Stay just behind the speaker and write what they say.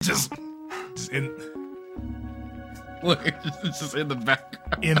Just in. Look, it's just in the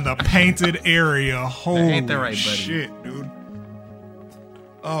background. In the painted area. Holy ain't that right, buddy? Shit, dude.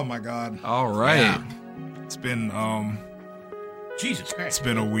 Oh my God. All right. Yeah. It's been Jesus Christ. It's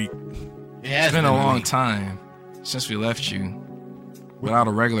been a week. It's been a long time since we left you. Without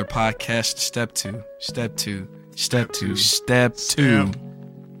a regular podcast, step two.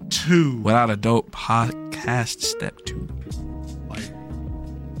 Without a dope podcast, step two. Like,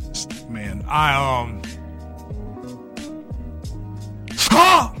 man,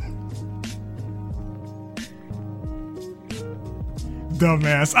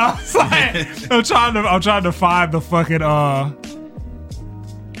 dumbass. I was like, I'm trying to find the fucking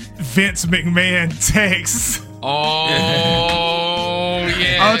Vince McMahon text. Oh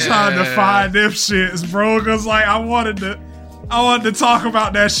yeah. I'm trying to find them shits, bro, because like I wanted to talk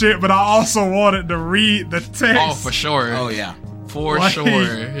about that shit, but I also wanted to read the text. Oh, for sure. Oh yeah, for sure.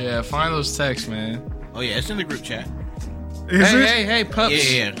 Yeah, find those texts, man. Oh yeah, it's in the group chat. Hey,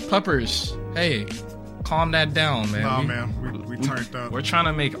 pups. Yeah. Puppers. Hey, calm that down, man. Nah, man, we turned up. We're trying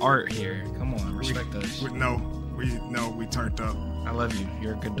to make art here. Come on, respect us. We turned up. I love you.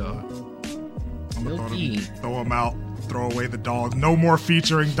 You're a good dog. I'm gonna throw him out. Throw away the dog. No more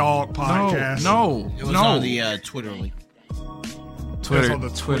featuring dog podcast. No. It was on the Twitter link. Twitter. On the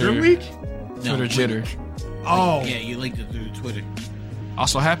Twitter leak? No, Twitter jitter. Oh. Yeah, you linked it through Twitter.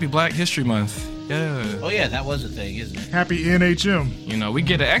 Also, happy Black History Month. Yeah. Oh, yeah, that was a thing, isn't it? Happy NHM. You know, we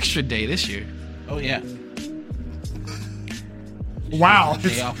get an extra day this year. Oh, yeah. Wow.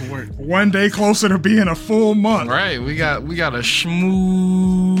 Day off of work. One day closer to being a full month. Right. We got a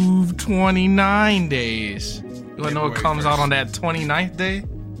smooth 29 days. You wanna know what comes out on that 29th day?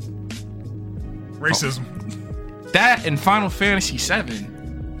 Racism. That and Final Fantasy VII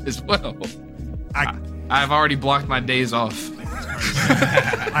as well. I've already blocked my days off.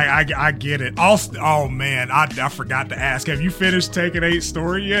 I get it. Also, oh man, I forgot to ask. Have you finished Taken 8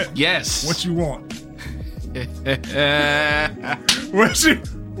 story yet? Yes. What you want?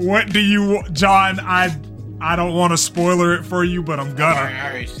 What do you want, John? I don't want to spoiler it for you, but I'm gonna. I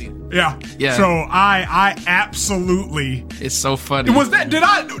already see it. Yeah. So I absolutely. It's so funny. Was that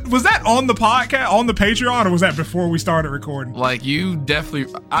on the podcast, on the Patreon, or was that before we started recording? Like, you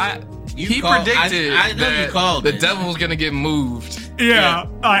definitely. He called, predicted I know that you called the it. devil was gonna get moved. Yeah.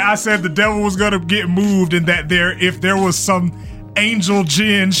 I said the devil was gonna get moved, and that if there was some angel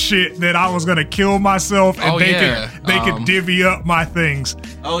jinn shit, that I was gonna kill myself, and they could divvy up my things.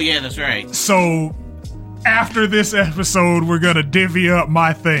 Oh yeah, that's right. So after this episode, we're gonna divvy up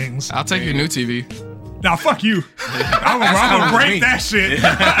my things. I'll take your new TV. Now fuck you. I'm gonna break that shit.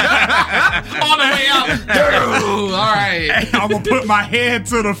 On the way out. Dude, all right. I'm gonna put my head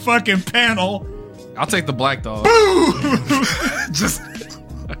to the fucking panel. I'll take the black dog. Just all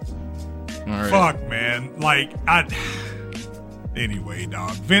right. Fuck, man. Like Anyway,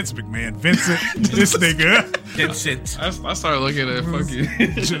 dog. Vince McMahon. Vincent. This nigga. Vincent. I started looking at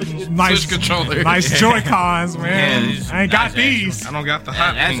fucking nice Switch controller. Nice Joy-Cons, man. Yeah, I ain't got these. I don't got the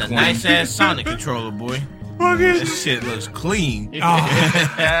hot That's pink a one. nice ass Sonic controller, boy. This shit looks clean.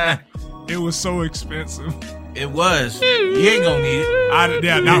 It was so expensive. It was. You ain't gonna need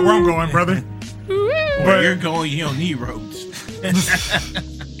it. Not where I'm going, brother. Where you're going, you don't need roads.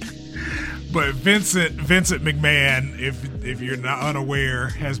 But Vincent McMahon, if you're not unaware,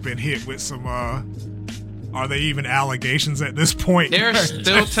 has been hit with some. Are they even allegations at this point? They're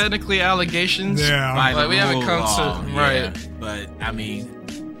still technically allegations. Yeah, like we haven't come to right. Yeah, but I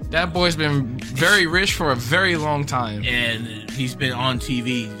mean, that boy's been very rich for a very long time, and he's been on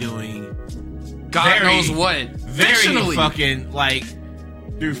TV doing God knows what, very fucking like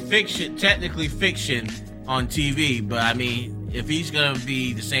through fiction, technically fiction on TV. But I mean, if he's gonna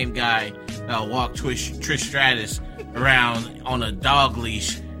be the same guy that'll walk Trish Stratus around on a dog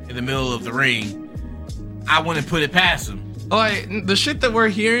leash in the middle of the ring, I wouldn't put it past him. Like, the shit that we're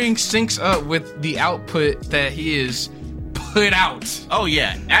hearing syncs up with the output that he is put out. Oh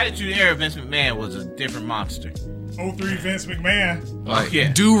yeah, Attitude Era Vince McMahon was a different monster. 03 Vince McMahon. Like,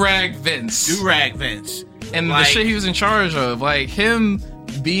 yeah. Do-rag Vince. Do-rag Vince. And like, the shit he was in charge of. Like, him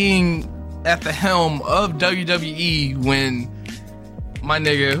being at the helm of WWE when my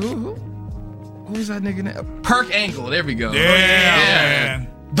nigga, who's that nigga name? Perk Angle, there we go. Yeah, man.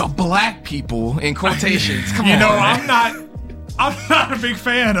 The black people, in quotations. Come on, you know, man. I'm not a big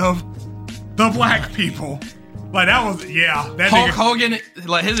fan of the black people. Like, that was, that Hulk nigga, Hogan,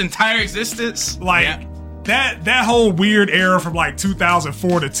 like, his entire existence. like, that whole weird era from, like,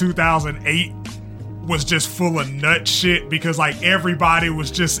 2004 to 2008 was just full of nut shit because, like, everybody was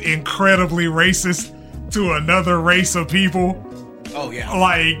just incredibly racist to another race of people. Oh yeah.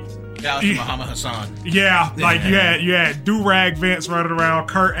 Like that was Muhammad Hassan. Yeah, like you had Do-Rag Vince running around,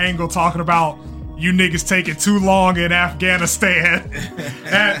 Kurt Angle talking about you niggas taking too long in Afghanistan.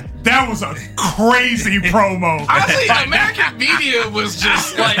 that was a crazy promo. Honestly, American media was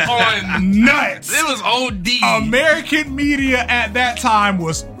just like on nuts. It was OD. American media at that time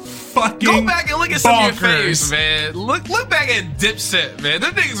was fucking Go back and look at some bonkers. of your face, man. Look back at Dipset, man.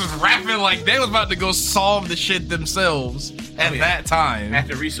 Them niggas was rapping like they was about to go solve the shit themselves at that time. Have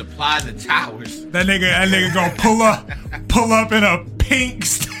to resupply the towers. That nigga gonna pull up in a pink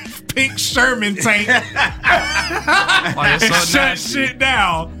Sherman tank. Shut shit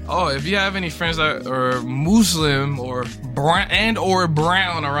down. Oh, if you have any friends that are Muslim or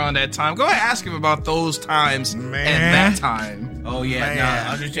brown around that time, go ahead and ask him about those times at that time. Oh yeah,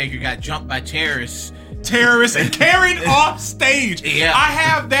 no, Undertaker got jumped by terrorists and carried off stage. Yeah, I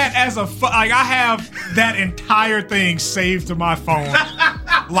have that as I have that entire thing saved to my phone.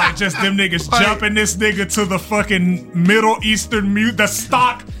 Like just them niggas jumping this nigga to the fucking Middle Eastern the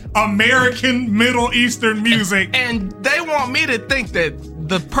stock American Middle Eastern music. And they want me to think that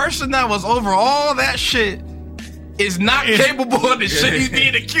the person that was over all that shit is not capable of the shit he's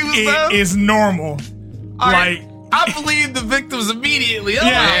being accused of. It is normal. I believe the victims immediately. He did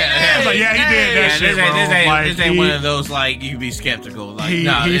that shit, bro. This ain't one of those like you be skeptical. Like he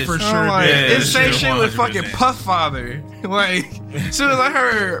for sure did. It's same shit with fucking Puff Father. Like as soon as I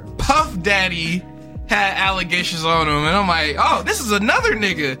heard Puff Daddy had allegations on him, and I'm like, oh, this is another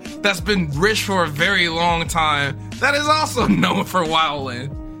nigga that's been rich for a very long time that is also known for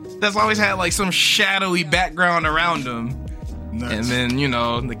wilding. That's always had like some shadowy background around him. Nuts. And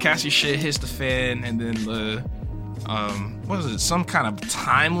then the Cassie shit hits the fan, and then the what is it? Some kind of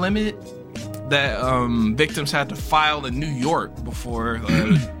time limit that victims had to file in New York before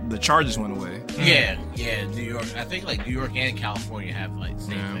the charges went away. Yeah, New York. I think like New York and California have like the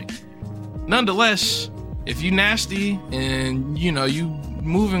same thing. Nonetheless, if you nasty and you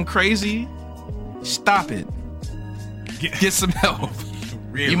moving crazy, stop it. Get some help.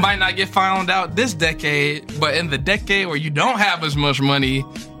 Really? You might not get found out this decade, but in the decade where you don't have as much money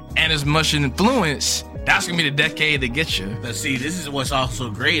and as much influence, that's gonna be the decade that gets you. But see, this is what's also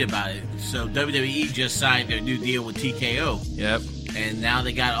great about it. So WWE just signed their new deal with TKO. Yep. And now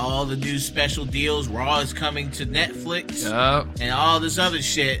they got all the new special deals. Raw is coming to Netflix. Yep. And all this other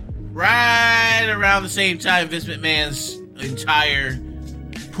shit. Right around the same time Vince McMahon's entire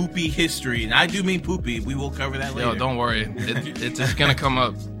poopy history. And I do mean poopy. We will cover that later. Yo, don't worry. It's gonna come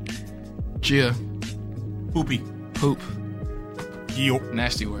up. Gia. Poopy. Poop. Yup.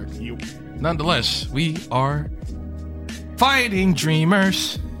 Nasty word. Yup. Nonetheless, we are fighting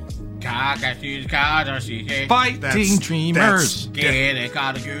dreamers. Fighting dreamers. That's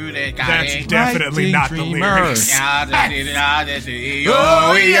definitely not the lyrics.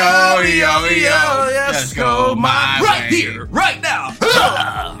 Let's go my way. Right here, right now.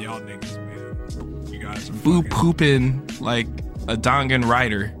 Y'all niggas, man. You guys are boo pooping like a Dongan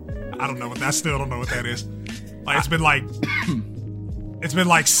rider. I still don't know what that is. Like it's been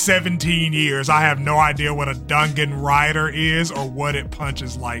like 17 years. I have no idea what a Dungan rider is or what it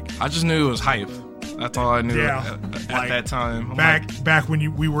punches like. I just knew it was hype. That's all I knew at that time. Back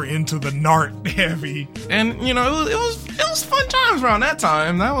when we were into the Nart heavy. And it was fun times around that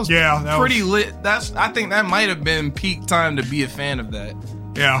time. That was pretty lit. I think that might have been peak time to be a fan of that.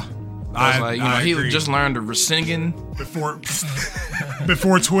 Yeah. He just learned to singing before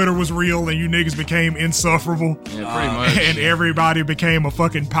Twitter was real and you niggas became insufferable. Yeah, pretty much. And everybody became a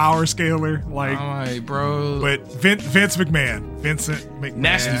fucking power scaler. Like, all right, bro. But Vincent McMahon,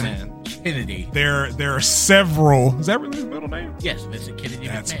 nasty man. Kennedy. There are several. Is that really his middle name? Yes, Vincent Kennedy.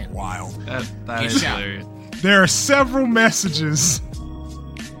 That's McMahon. Wild. That is hilarious. There are several messages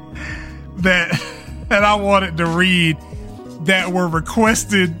that I wanted to read that were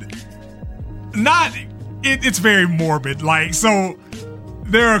requested. It's very morbid. Like, so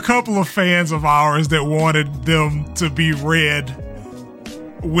there are a couple of fans of ours that wanted them to be read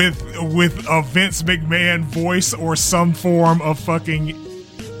with a Vince McMahon voice or some form of fucking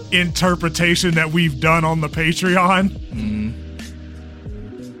interpretation that we've done on the Patreon.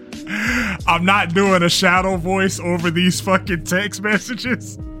 I'm not doing a shadow voice over these fucking text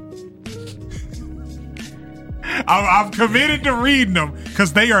messages. I'm committed to reading them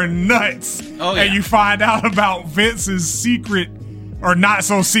because they are nuts. Oh, yeah. And you find out about Vince's secret or not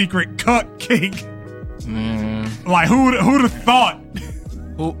so secret cuck kink. Like who'd have thought?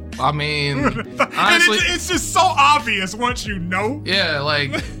 I mean, honestly, it's just so obvious once you know. Yeah,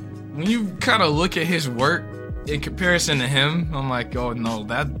 like when you kind of look at his work in comparison to him, I'm like, oh no,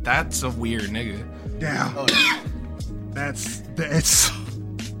 that's a weird nigga. Yeah. That's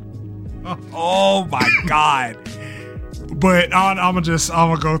oh my god. But I'm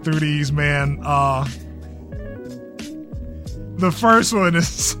gonna go through these, man. The first one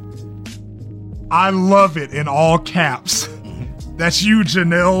is, I love it, in all caps. That's you,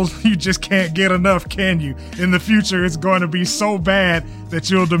 Janelle. You just can't get enough, can you? In the future, it's going to be so bad that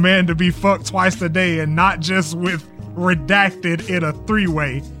you'll demand to be fucked twice a day, and not just with redacted in a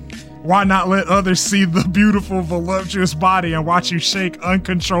 3-way. Why not let others see the beautiful, voluptuous body and watch you shake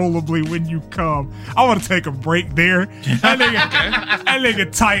uncontrollably when you come? I want to take a break there. That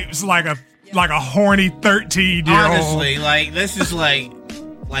nigga types like a horny 13-year-old. Honestly, like, this is like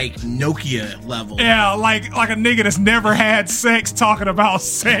Nokia level. Yeah, like a nigga that's never had sex talking about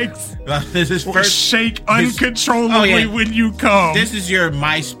sex. This is first shake uncontrollably when you come. This is your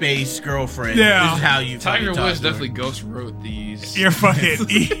MySpace girlfriend. Yeah. This is how you Tiger Woods definitely ghost wrote these. You're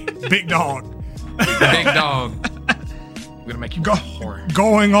fucking big dog. Big dog. We're gonna make you go whore.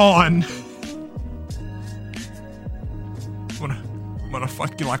 Going on. I'm gonna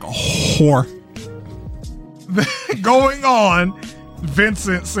fuck you like a whore. Going on.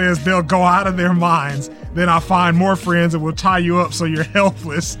 Vincent says they'll go out of their minds. Then I'll find more friends and will tie you up so you're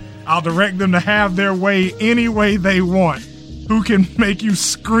helpless. I'll direct them to have their way any way they want. Who can make you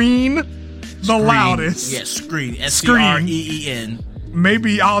scream the loudest? Yes, scream. S-C-R-E-E-N.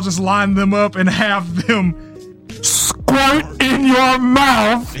 Maybe I'll just line them up and have them squirt in your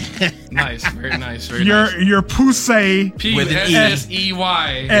mouth. Nice, very nice, very nice. Your pussy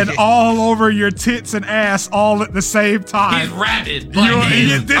P-U-S-S-E-Y. and all over your tits and ass all at the same time. He's rabid.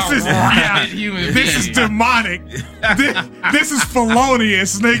 This is demonic. This is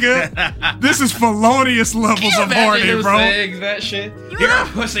felonious, nigga. This is felonious levels of horny, bro. That shit. Your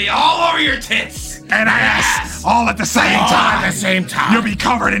pussy all over your tits and ass all at the same time. You'll be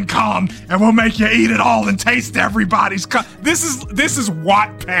covered in cum, and we'll make you eat it all and taste everybody's cum. This is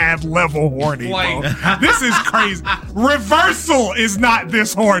Wattpad level horny, bro. This is crazy. Reversal is not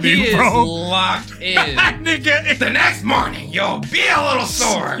this horny, he bro. Is locked in. Nigga, the next morning you'll be a little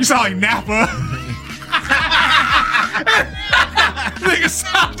sore. You sound like Nappa. Nigga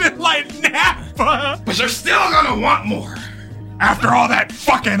sounded like Nappa. But you're still gonna want more. After all that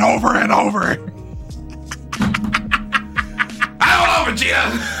fucking over and over. I don't know, Vegeta.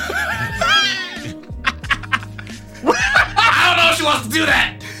 I don't know if she wants to do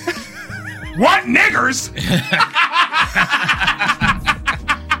that. What niggers?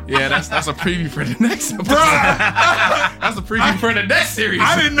 Yeah, that's a preview for the next episode. That's a preview for the next series.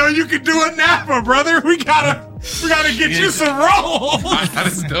 I didn't know you could do a Nappa, brother. We gotta get you some rolls. I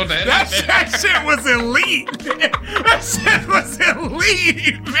just know that. That shit was elite. That shit was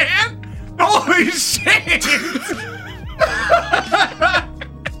elite, man. Holy shit.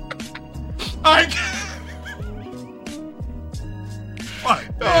 What?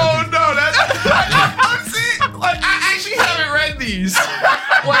 Oh no, that's like I actually haven't read these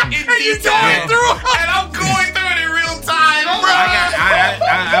like in detail, and I'm going through it in real time, bro.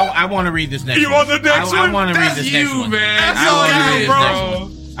 I want to read this next one. You want the next one? I want to read this next one. Man. That's all you, bro.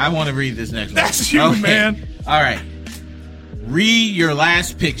 I want to read this next one. That's you, man. All right. Read your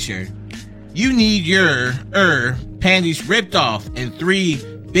last picture. You need your panties ripped off and 3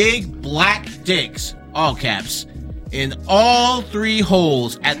 big black dicks, all caps, in all 3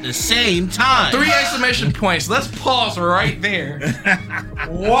 holes at the same time. 3 exclamation points. Let's pause right there.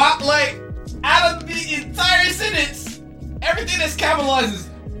 What? Like, out of the entire sentence, everything that's capitalized is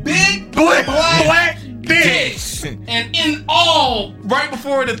big black dicks. And in all, right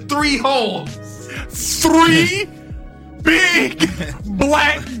before the 3 holes. 3 big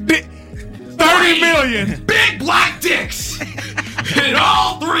black dicks. 30 million big black dicks in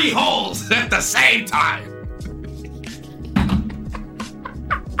all 3 holes at the same time.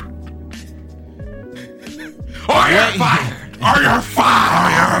 Or you're fired. Or you're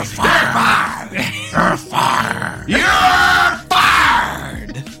fired. You're fired. You're fired. You're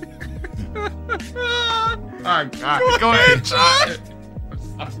fired. Oh God! Go ahead, John.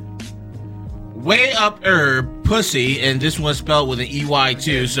 Way up pussy, and this one's spelled with an EY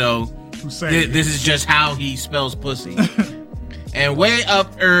too, so this is just how he spells pussy. And way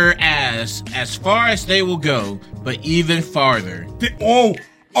up ass, as far as they will go, but even farther. That.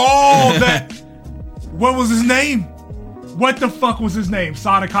 What was his name? What the fuck was his name?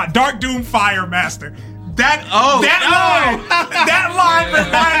 Sonic Hot. Dark Doom Fire Master. That line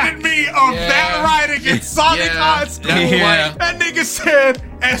reminded me of that writing in Sonic High School. Yeah. That nigga said,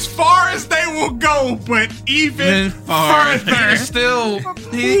 as far as they will go, but even further. He's still...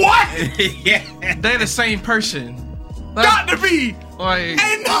 What? Yeah. They're the same person. Got to be. Like...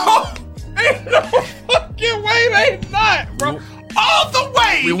 Ain't no... Ain't no fucking way they not, bro. All the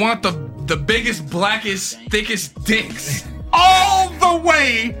way. We want the biggest, blackest, thickest dicks. All the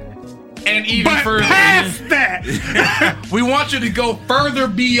way. And even But further. past that. We want you to go further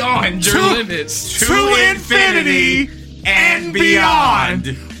beyond your limits. To infinity and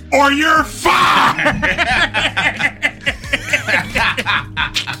beyond. Or you're fired.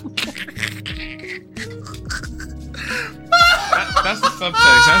 That's the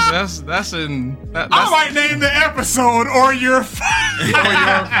subtext. That's in. That's I might name the episode "Or You're Fired." or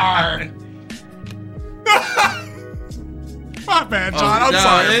you're fired. My bad, John. I'm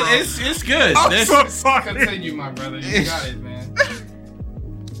sorry, bro. It's good. I'm so sorry. Continue, my brother. You got it, man.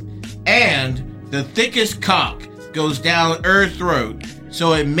 And the thickest cock goes down her throat,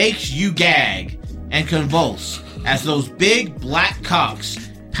 so it makes you gag and convulse as those big black cocks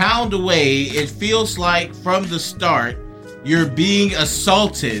pound away. It feels like from the start you're being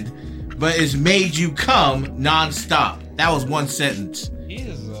assaulted, but it's made you come nonstop. That was one sentence.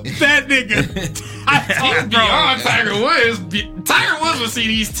 That nigga. He's beyond Tiger Woods. Tiger Woods would see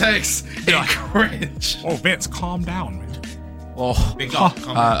these texts and cringe. Oh, Vince, calm down, man. Oh, Big dog.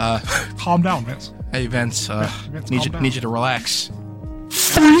 Calm down, Vince. hey Vince, Vince, need calm down. you to relax.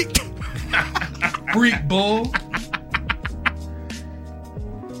 Freak. Freak bull.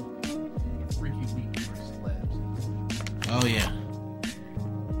 Oh yeah,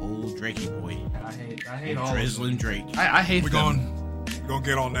 old Drakey boy, I hate all this. Drizzling Drake. I hate We're them. gonna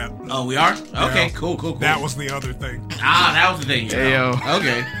get on that. Oh, we are? Okay, Yeah. cool. That was the other thing. that was the thing. Hey, yo.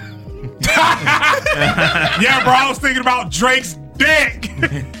 Okay. Yeah, bro. I was thinking about Drake's dick.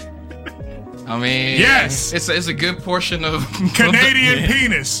 I mean, Yes. it's a good portion of Canadian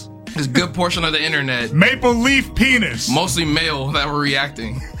penis. It's a good portion of the internet, Maple leaf penis. mostly male, that were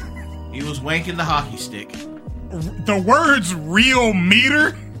reacting. He was wanking the hockey stick. The words "real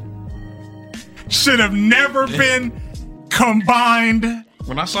meter" should have never been combined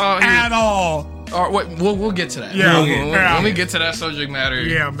When I saw it, at all. or wait, we'll get to that. Yeah, When we get to that subject matter.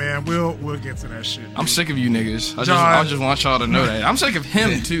 Yeah, man. We'll get to that shit. I'm sick of you niggas. I John. just want y'all to know that. I'm sick of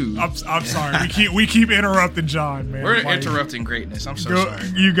him too. I'm sorry. We keep interrupting John, man. We're Like, interrupting greatness. I'm so go-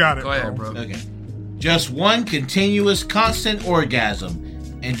 sorry. You got it. Go ahead, bro. Okay. Just one continuous constant orgasm.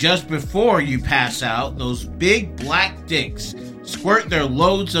 And just before you pass out, those big black dicks squirt their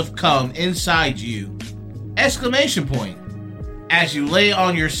loads of cum inside you. Exclamation point. As you lay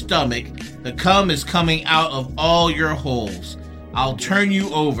on your stomach, the cum is coming out of all your holes. I'll turn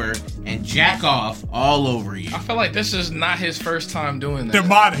you over and jack off all over you. I feel like this is not his first time doing that.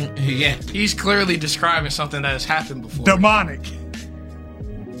 Demonic. Yeah. He's clearly describing something that has happened before. Demonic.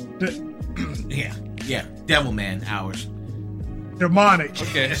 Yeah. Devilman hours. Demonic.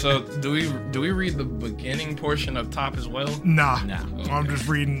 Okay, so do we read the beginning portion of top as well? Nah. Nah. I'm just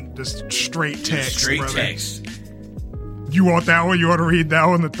reading this straight text. Straight brother. text. You want that one? You want to read that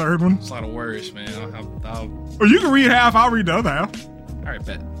one? The third one? It's a lot of words, man. I'll Or you can read half. I'll read the other half. all right,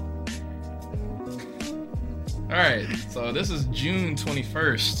 bet. All right, so this is June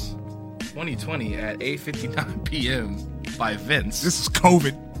 21st, 2020 at 8:59 p.m. by Vince. This is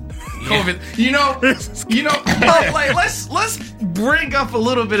COVID. COVID. You know, like let's bring up a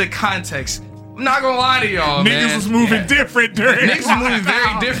little bit of context. I'm not gonna lie to y'all, man. Niggas was moving different during Niggas was moving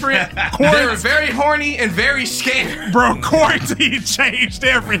very different. They were very horny and very scared. Bro, quarantine changed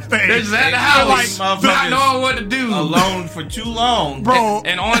everything. They're just at the house, not knowing what to do. Alone for too long. Bro,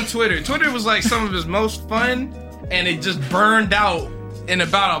 And on Twitter was like some of his most fun, and it just burned out in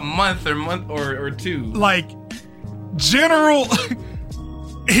about a month or two. like, general...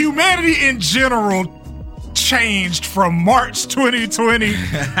 humanity in general changed from March 2020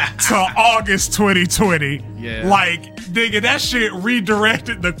 to August 2020. Yeah. Like, nigga, that shit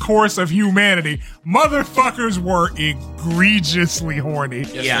redirected the course of humanity. Motherfuckers were egregiously horny.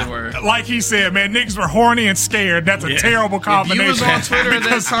 Yes, Yeah. they were. Like he said, man, niggas were horny and scared. That's a terrible If combination. you was on Twitter at that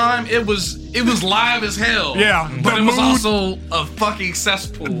Because- time, it was live as hell. Yeah, but the it was mood- also a fucking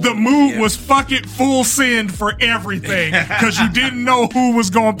cesspool. The mood was fucking full send for everything because you didn't know who was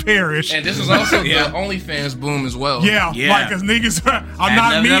gonna perish. And this was also the OnlyFans boom as well. Yeah, Yeah. like, cause niggas, I'm Had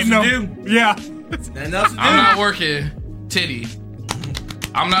not nothing meeting else them. to Yeah. Nothing else to do. I'm not working, titty.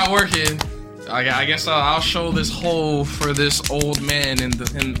 I'm not working. I guess I'll show this hole for this old man in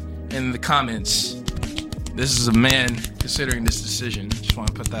the comments. This is a man considering this decision. Just want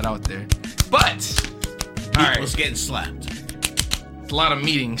to put that out there. But all right, Was getting slapped. a lot of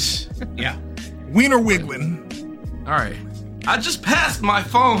meetings. Yeah. Wiener wiggling. All right. I just passed my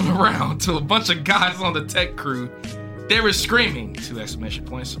phone around to a bunch of guys on the tech crew. They were screaming, 2 exclamation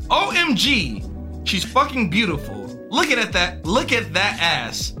points. OMG, she's fucking beautiful. Look at that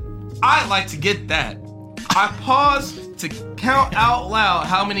ass. I'd like to get that. I paused to count out loud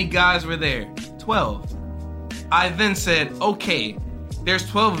how many guys were there. 12. I then said, okay, there's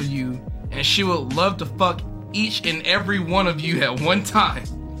 12 of you, and she would love to fuck each and every one of you at one time.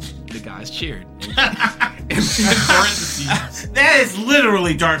 The guys cheered. In parentheses. That is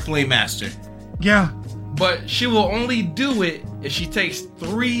literally Dark Flame Master. Yeah. But she will only do it if she takes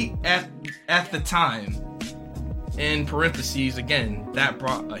 3 at the time. In parentheses, again, that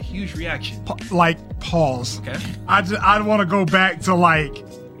brought a huge reaction. Pause. Okay. I want to go back to like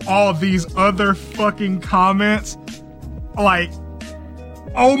all these other fucking comments. Like,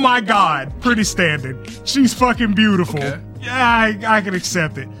 oh my God, pretty standard. She's fucking beautiful. Okay. Yeah, I can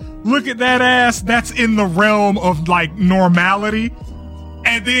accept it. Look at that ass. That's in the realm of like normality.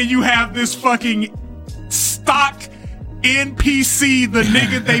 And then you have this fucking stock NPC, the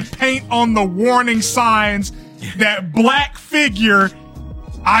nigga they paint on the warning signs, that black figure.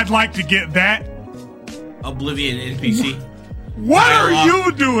 I'd like to get that. Oblivion NPC. What are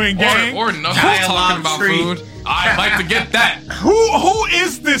you doing, gang? Or Knuckles talking about food. I'd like to get that. Who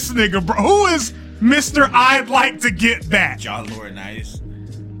is this nigga, bro? Who is Mr. I'd like to get that? John Laurinaitis.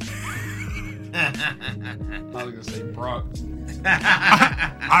 I was gonna say Brock.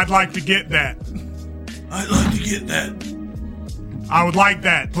 I'd like to get that. I'd like to get that. I would like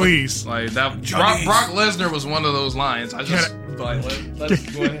that, please. Like that. Brock Lesnar was one of those lines. I just let's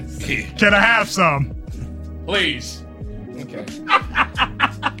go ahead. Can I have some? Please. Okay.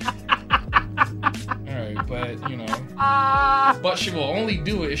 Alright, but but she will only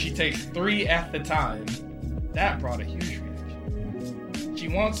do it if she takes 3 at the time. That brought a huge reaction. She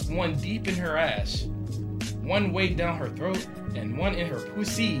wants one deep in her ass, one way down her throat, and one in her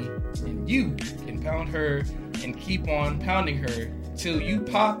pussy, and you can pound her and keep on pounding her till you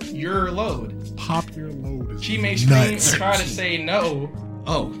pop your load. Pop your load. She may scream and try to say no.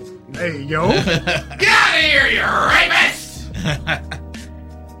 Oh. Hey, yo. Get out of here, you rapist!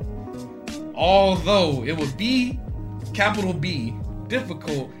 Although it would be, capital B,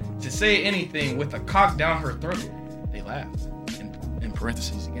 difficult to say anything with a cock down her throat. They laughed. In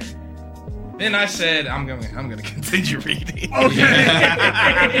parentheses again. Then I said, I'm gonna continue reading. Okay.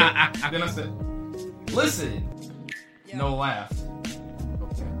 Then I said, listen. No laugh.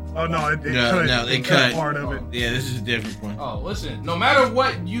 Okay. Oh no, it they cut part of it. Yeah, this is a different one. Oh, listen. No matter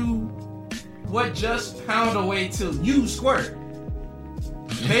what just pound away till you squirt.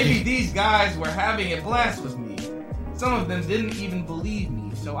 Maybe these guys were having a blast with me. Some of them didn't even believe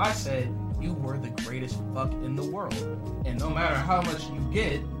me. So I said, you were the greatest fuck in the world. And no matter how much you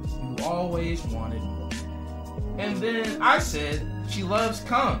get, you always wanted more. And then I said, she loves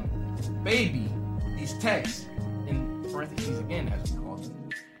cum. Baby, these texts, in parentheses again, as we call them.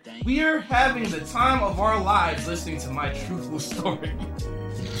 We are having the time of our lives listening to my truthful story.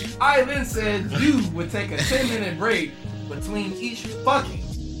 I then said you would take a 10-minute break between each fucking,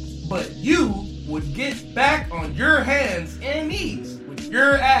 but you would get back on your hands and knees with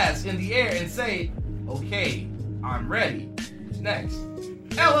your ass in the air and say, okay, I'm ready. Who's next?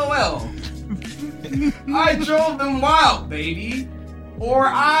 LOL. I drove them wild, baby. Or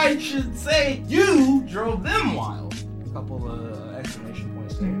I should say, you drove them wild. A couple of exclamation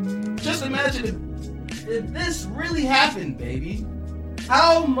points there. Just imagine if this really happened, baby.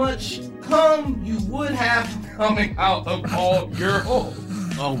 How much cum you would have coming out of all your holes.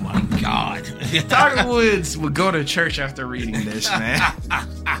 Oh my God. Tiger Woods would go to church after reading this, man.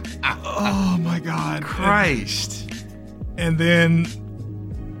 Oh my God. Christ. And then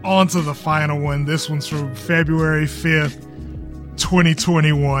on to the final one. This one's from February 5th,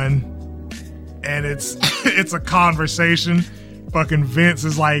 2021. And it's a conversation. Fucking Vince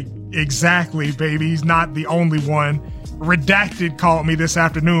is like, exactly, baby. He's not the only one. Redacted called me this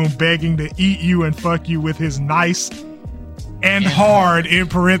afternoon begging to eat you and fuck you with his nice and hard, in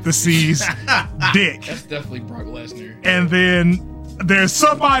parentheses, dick. That's definitely Brock Lesnar. And then there's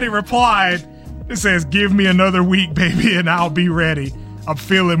somebody replied, it says, give me another week, baby, and I'll be ready. I'm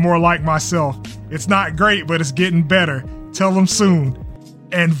feeling more like myself. It's not great, but it's getting better. Tell him soon.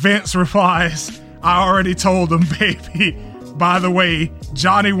 And Vince replies, I already told him, baby. By the way,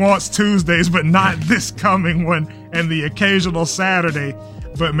 Johnny wants Tuesdays, but not this coming one and the occasional Saturday.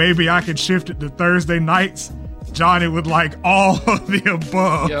 But maybe I can shift it to Thursday nights. Johnny would like all of the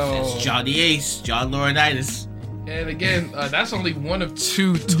above. Yo. That's Johnny Ace, John Laurinaitis. And again, that's only one of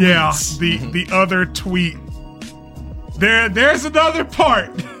 2 tweets. Yeah, the other tweet. There's another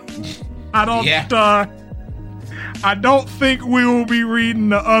part. I don't think we will be reading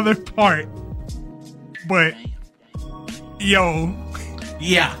the other part. But yo,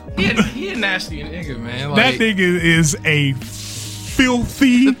 yeah, he a nasty nigga, man. That nigga is a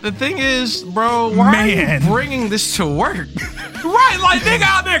filthy. The thing is, bro, why are you bringing this to work? Right, like nigga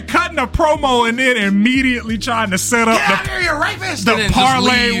out there cutting a promo and then immediately trying to set up the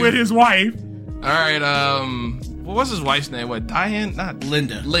parlay with his wife. All right, what was his wife's name? What, Diane? Not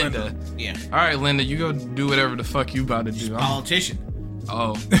Linda. Yeah. All right, Linda, you go do whatever the fuck you about to do. Politician.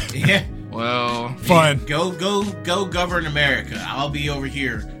 Oh. Yeah. Well, fun. Go govern America. I'll be over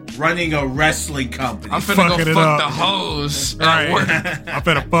here running a wrestling company. I'm finna go fuck the hoes at work. I'm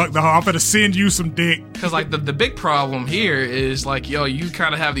finna fuck the hoe. I'm finna send you some dick. Cause like the big problem here is like, yo, you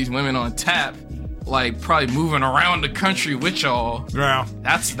kind of have these women on tap, like probably moving around the country with y'all. Yeah.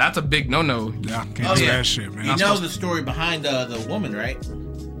 That's a big no. Yeah, can't do that shit, man. You know the story behind the woman, right?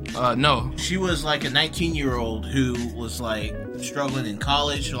 No. She was like a 19-year-old who was like struggling in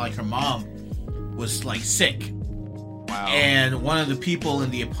college. Like her mom was like sick. Wow. And one of the people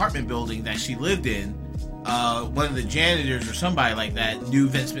in the apartment building that she lived in, one of the janitors or somebody like that knew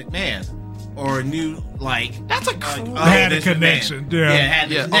Vince McMahon. Or knew, like... That's a cool... had a connection. McMahon. Yeah,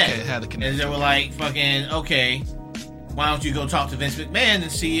 had a connection. And they were like, fucking, okay, why don't you go talk to Vince McMahon and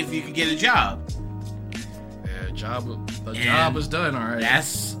see if you can get a job? Yeah, the job was done, all right.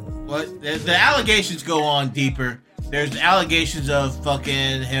 That's what... The allegations go on deeper. There's allegations of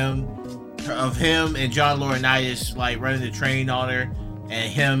fucking him and John Laurinaitis like running the train on her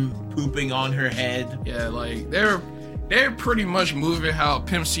and him pooping on her head. Yeah, like they're pretty much moving how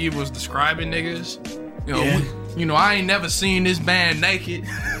Pimp C was describing niggas. You know, I ain't never seen this man naked.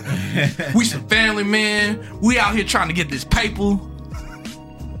 We some family men. We out here trying to get this paper.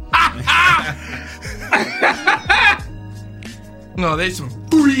 No, they some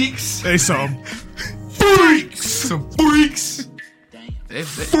freaks. They some freaks.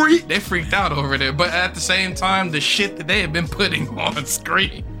 They freaked out over there, but at the same time, the shit that they had been putting on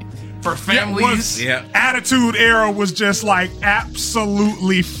screen for families, Attitude Era was just like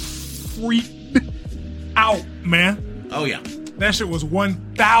absolutely freaked out, man. Oh yeah, that shit was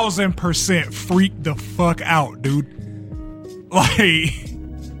 1000% freaked the fuck out, dude. Like,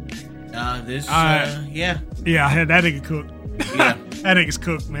 yeah, that nigga cooked. Yeah. That nigga's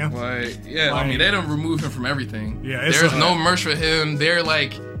cooked, man. Like, I mean, they done remove him from everything. Yeah, there's no merch for him. They're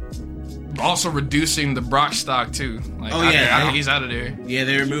like also reducing the Brock stock too. Like, he's out of there. Yeah,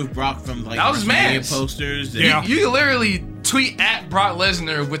 they removed Brock from like that was mad posters. You can literally tweet at Brock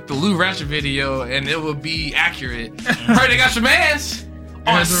Lesnar with the Lou Ratchet video, and it will be accurate. Heard they got your mans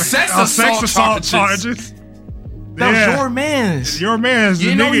on sex assault charges. That was your mans. Your mans.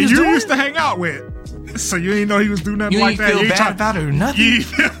 The nigga you used to hang out with. So you didn't know he was doing nothing like that? You ain't feel bad about it or nothing? You ain't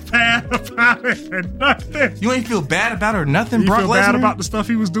feel bad about it or nothing? You ain't feel bad about it or nothing, Brock Lesnar? You feel bad about the stuff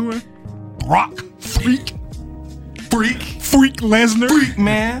he was doing? Brock, freak Lesnar. Freak,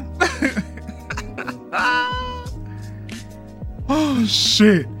 man. Oh,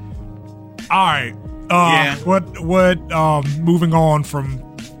 shit. All right. What, moving on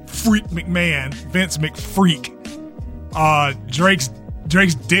from Freak McMahon, Vince McFreak,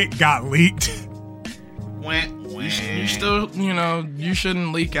 Drake's dick got leaked. You still, you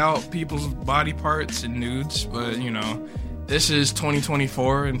shouldn't leak out people's body parts and nudes, but, this is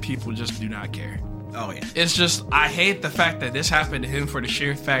 2024 and people just do not care. Oh, yeah. It's just, I hate the fact that this happened to him for the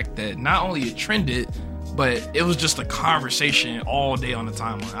sheer fact that not only it trended, but it was just a conversation all day on the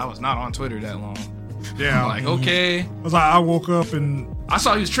timeline. I was not on Twitter that long. Yeah. I'm like, okay. I woke up and I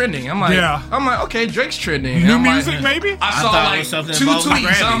saw he was trending. I'm like, okay, Drake's trending. New music, maybe? I saw like 2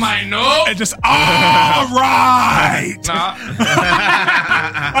 tweets. I'm like, nope. And just, all right. Nah.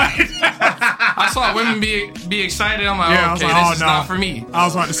 I saw women be excited. I'm like, this is not for me. I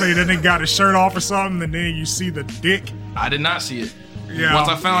was about to say that nigga got his shirt off or something, and then you see the dick. I did not see it. Yeah. Once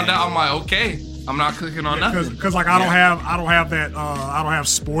I found out, I'm like, okay. I'm not clicking on nothing. Because like I don't have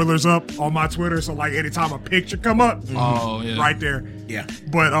spoilers up on my Twitter, so like anytime a picture come up, right there. Yeah.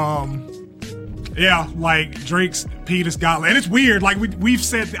 But like Drake's penis got, and it's weird. Like we've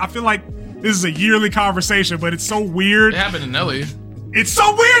said, I feel like this is a yearly conversation, but it's so weird. It happened to Nelly. It's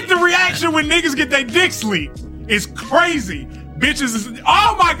so weird the reaction when niggas get their dicks leaked. It's crazy. Bitches is,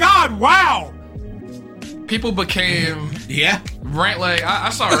 oh my god, wow. People became Like I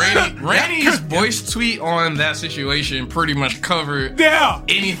saw Randy's voice tweet on that situation pretty much covered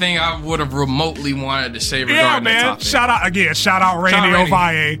anything I would have remotely wanted to say regarding that topic. Shout out Randy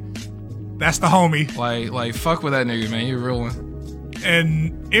Ovalle. That's the homie. Like fuck with that nigga, man. You're a real one.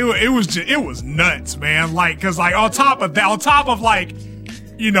 And it was nuts, man. Like, cause like on top of like,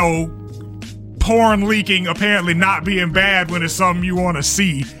 porn leaking apparently not being bad when it's something you want to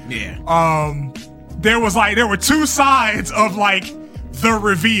see. Yeah. There were two sides of like the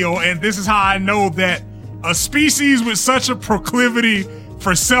reveal, and this is how I know that A species with such a proclivity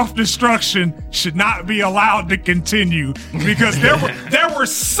for self-destruction should not be allowed to continue because there were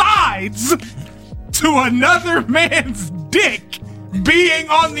sides to another man's dick being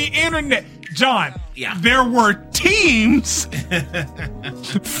on the internet. John, there were teams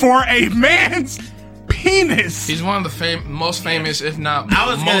for a man's penis. He's one of the most famous, if not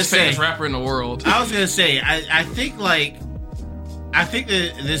most famous rapper in the world. I was gonna say, I think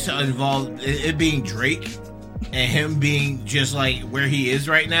that this involved it being Drake and him being just like where he is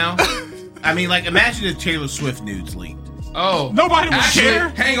right now. I mean, like, imagine if Taylor Swift nudes leaked. Oh, nobody would care.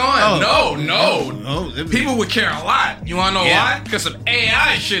 Hang on, no. People would care a lot. You wanna know why? Because some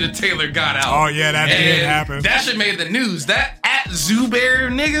AI shit that Taylor got out. Oh yeah, that did happen. That shit made the news. That @Zubair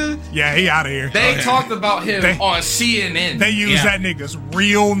nigga. Yeah, he out of here. They talked about him on CNN. They used that nigga's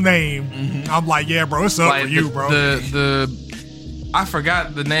real name. Mm-hmm. I'm like, yeah, bro, it's up for you, bro. I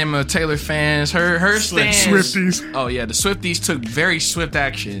forgot the name of Taylor fans. Her stands. Swifties. Oh yeah, the Swifties took very swift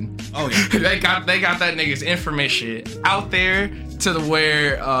action. Oh yeah, they got that nigga's information out there to the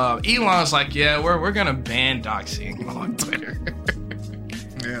where Elon's like, yeah, we're gonna ban doxing on Twitter.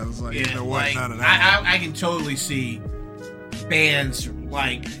 Yeah, it's like, you know what? Like, none of that. I can totally see bands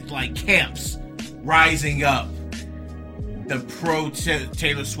like camps rising up. The pro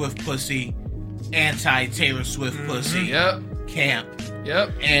Taylor Swift pussy, anti Taylor Swift pussy. Yep. Camp.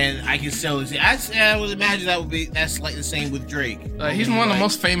 Yep. And I can still see. I would imagine that's like the same with Drake. He's one of the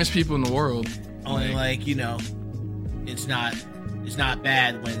most famous people in the world. Only it's not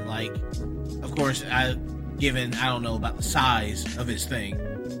bad when, like, of course, I don't know about the size of his thing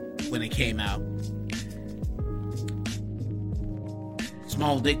when it came out.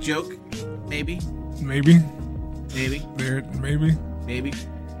 Small dick joke, maybe. Maybe.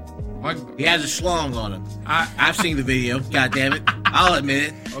 He has a schlong on him. I've seen the video. God damn it. I'll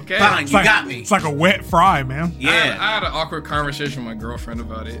admit it. Okay. Fine, you got me. It's like a wet fry, man. Yeah. I had an awkward conversation with my girlfriend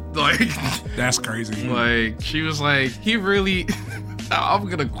about it. Like, that's crazy. Like, she was like, he really... I'm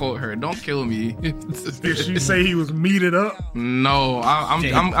gonna quote her. Don't kill me. Did she say he was meated up? No,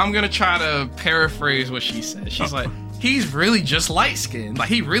 I'm gonna try to paraphrase what she said. She's like, he's really just light skinned. Like,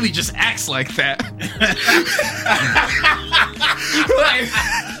 he really just acts like that.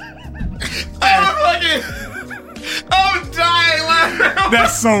 I'm dying laughing.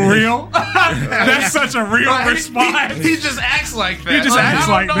 That's so real. That's such a real response. He just acts like that. He just acts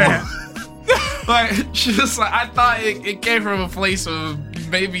like that. Like, she just like, I thought it came from a place of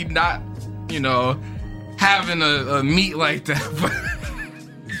maybe not, having a meat like that, but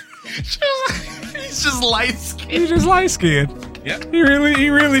she was like, he's just light skinned. He's just light skinned. Yep. He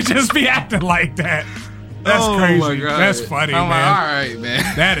really just be acting like that. That's crazy. My God. That's funny, I'm man. like, all right,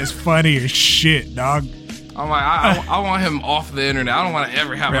 man. That is funny as shit, dog. I'm like, I want him off the internet. I don't want to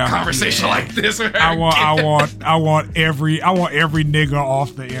ever have a conversation like this. I want every nigga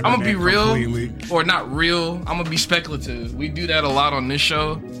off the internet. I'm gonna be real, completely. or not real. I'm gonna be speculative. We do that a lot on this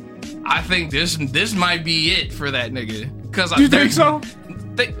show. I think this might be it for that nigga. You think so?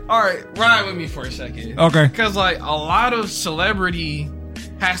 All right, ride with me for a second. Okay. Because like a lot of celebrity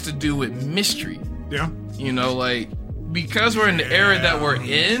has to do with mystery. Yeah. Like, because we're in the era that we're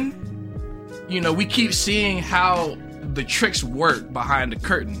in, we keep seeing how the tricks work behind the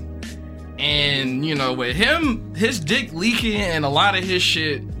curtain. And, with him, his dick leaking and a lot of his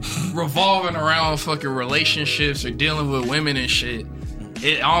shit revolving around fucking relationships or dealing with women and shit,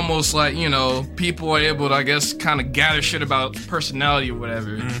 it almost like, people are able to, I guess, kind of gather shit about personality or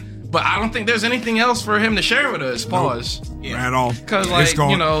whatever. But I don't think there's anything else for him to share with us. Pause. Nope. Yeah. At all. Because, like, it's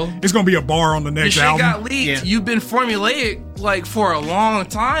going to be a bar on the next album. Your shit got leaked. Yeah. You've been formulaic, like, for a long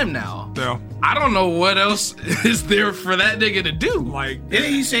time now. Yeah. I don't know what else is there for that nigga to do. Like,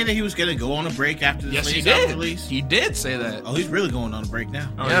 didn't he say that he was going to go on a break after the latest release? He did say that. Oh, he's really going on a break now.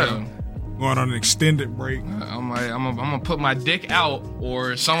 Oh, yeah. Going on an extended break. I'm gonna put my dick out,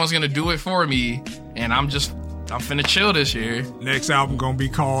 or someone's gonna do it for me, and I'm finna chill this year. Next album gonna be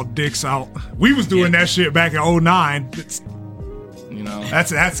called Dicks Out. We was doing that shit back in 2009.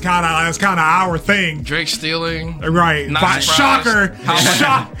 That's kind of our thing. Drake stealing, right? Shocker!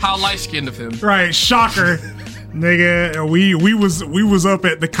 How light skinned of him, right? Shocker, nigga. We was up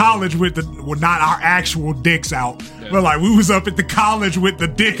at the college with not our actual dicks out, but like we was up at the college with the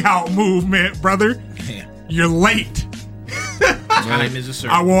dick out movement, brother. Yeah. You're late. Time is a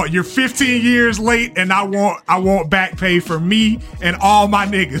certain. You're 15 years late, and I want back pay for me and all my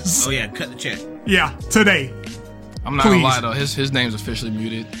niggas. Oh yeah, cut the check. Yeah, today. I'm not gonna lie though, his name's officially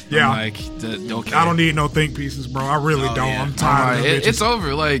muted. Yeah, okay. I don't need no think pieces, bro. I really don't. Yeah. I'm tired of it. It's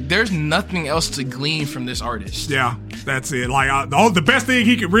over. Like, there's nothing else to glean from this artist. Yeah, That's it. Like the best thing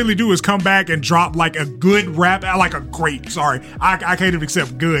he could really do is come back and drop like a good rap, like a great. Sorry, I can't even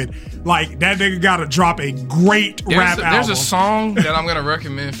accept good. Like that nigga got to drop a great rap album. There's a song that I'm gonna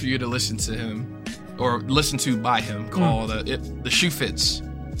recommend for you to listen to him or listen to by him called "The Shoe Fits."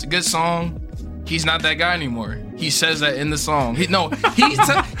 It's a good song. He's not that guy anymore. He says that in the song. He told us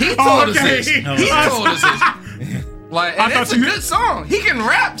this. He told us this. Like, and it's a good song. He can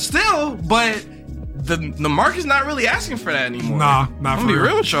rap still, but the market's not really asking for that anymore. Nah, not for real. I'm gonna be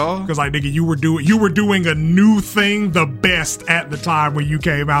real with y'all. Because like nigga, you were doing a new thing the best at the time when you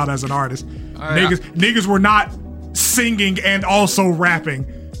came out as an artist. Niggas were not singing and also rapping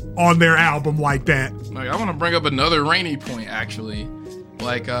on their album like that. Like, I want to bring up another rainy point actually.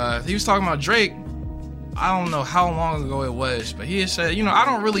 Like he was talking about Drake. I don't know how long ago it was, but he had said, I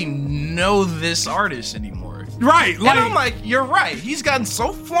don't really know this artist anymore. Right. Like, and I'm like, you're right. He's gotten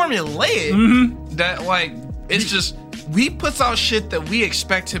so formulaic that like it's just he puts out shit that we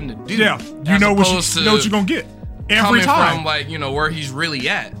expect him to do. Yeah, you know what you're gonna get every time. From like where he's really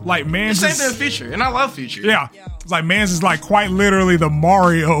at. Like Mans, same thing with Future, and I love Future. Yeah, it's like Mans is like quite literally the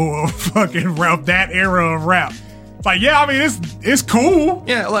Mario of fucking rap, that era of rap. It's like, yeah, I mean, it's cool.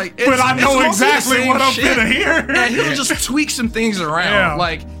 Yeah, like, but I know exactly what I'm finna hear. And he'll just tweak some things around. Yeah.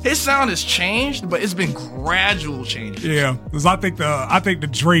 Like his sound has changed, but it's been gradual changes. Yeah, because I think the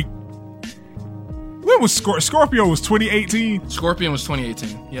Drake. When was Scorpio? Was 2018? Scorpion was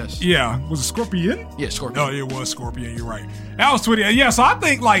 2018. Yes. Yeah, was it Scorpion? Yeah, Scorpion. Oh, it was Scorpion. You're right. That was 20. Yeah, so I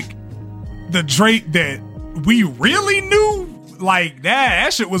think like the Drake that we really knew. Like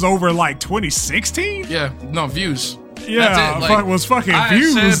that shit was over like 2016. Yeah, no Views. Yeah, like, was fucking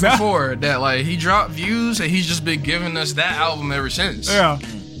Views. I said before that like he dropped Views and he's just been giving us that album ever since. Yeah,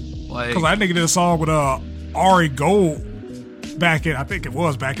 like because that nigga did a song with Ari Gold back in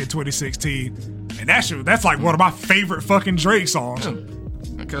 2016, and that's like one of my favorite fucking Drake songs. Yeah.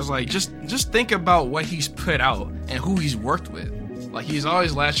 Because like just think about what he's put out and who he's worked with. Like he's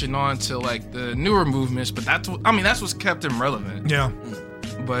always latching on to like the newer movements, but that's what's kept him relevant. Yeah.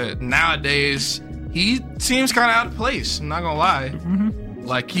 But nowadays he seems kind of out of place. I'm not gonna lie. Mm-hmm.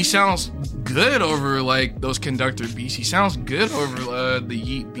 Like he sounds good over like those conductor beats. He sounds good over the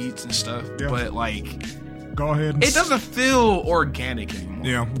Yeet beats and stuff. Yeah. But like, go ahead. It doesn't feel organic anymore.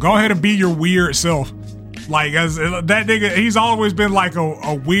 Yeah. Go ahead and be your weird self. Like as that nigga, he's always been like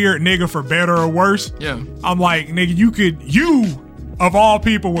a weird nigga for better or worse. Yeah. I'm like, nigga, you of all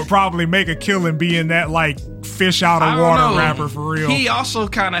people would probably make a killing being that like fish out of water rapper for real. He also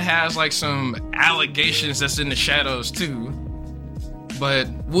kind of has like some allegations that's in the shadows too, but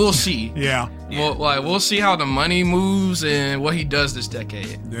we'll see. Yeah. We'll see how the money moves and what he does this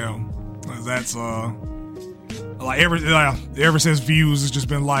decade. Yeah, that's like ever since Views has just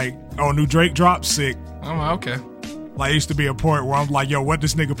been like, oh, new Drake dropped, sick. I'm like, okay. Like it used to be a point where I'm like, yo, what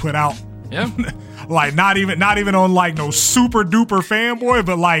this nigga put out? Yeah. Like not even on like no super duper fanboy,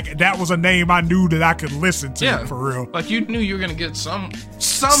 but like that was a name I knew that I could listen to for real. Like you knew you were gonna get some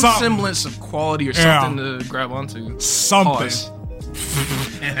semblance of quality or something to grab onto. Something.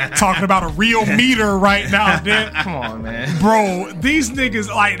 Talking about a real meter right now, dude. Come on, man. Bro, these niggas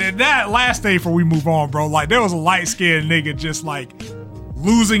like that last day before we move on, bro. Like there was a light skinned nigga just like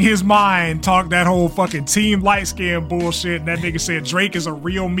losing his mind, talk that whole fucking team light skin bullshit, and that nigga said Drake is a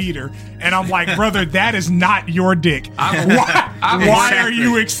real meter. And I'm like, brother, that is not your dick. Why are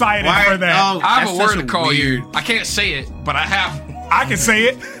you excited for that? I have a word to call you. I can't say it, but I can say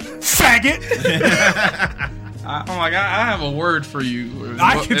it. Faggot. Oh my God, I have a word for you.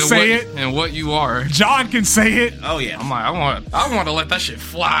 I can say it. And what you are. John can say it. Oh yeah. I'm like, I want to let that shit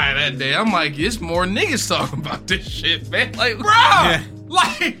fly that day. I'm like, it's more niggas talking about this shit, man. Like, bro. Yeah.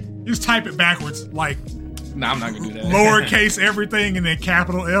 Like, just type it backwards. Like, nah, I'm not gonna do that. Lowercase everything and then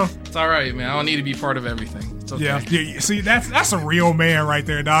capital F. It's all right, man. I don't need to be part of everything. It's okay. Yeah. See, that's a real man right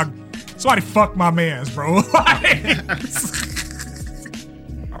there, dog. Somebody fuck my mans, bro.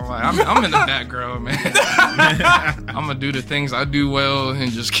 I'm in the background, man. I'm gonna do the things I do well and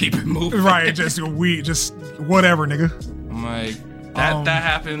just keep it moving. Right, just whatever, nigga. I'm like, that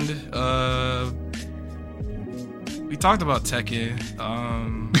happened. We talked about Tekken.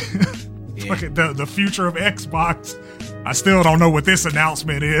 Look at the future of Xbox. I still don't know what this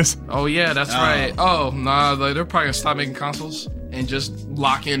announcement is. Oh yeah, that's right. Oh nah, they're probably gonna stop making consoles and just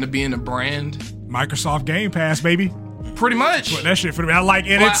lock into being a brand. Microsoft Game Pass, baby. Pretty much. But that shit for me. I like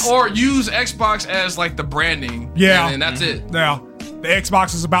it. Or use Xbox as like the branding. Yeah. And that's it. Yeah. The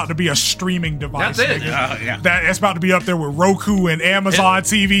Xbox is about to be a streaming device. That's it. Yeah. That's about to be up there with Roku and Amazon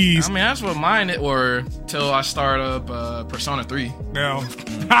TVs. I mean, that's what mine is, or till I start up Persona 3. No.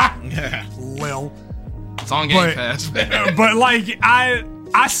 Lil. It's on Game Pass. But like I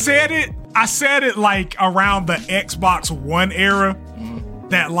said it like around the Xbox One era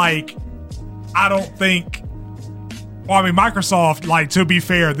that like I don't think. Well, I mean, Microsoft, like, to be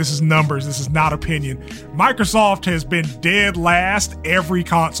fair, this is numbers, this is not opinion. Microsoft has been dead last every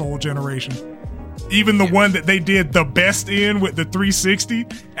console generation. Even the one that they did the best in with the 360,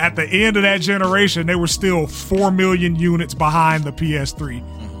 at the end of that generation, they were still 4 million units behind the PS3.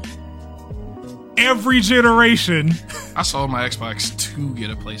 Every generation. I sold my Xbox to get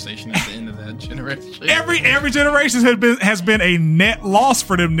a PlayStation at the end of that generation. Every generation has been a net loss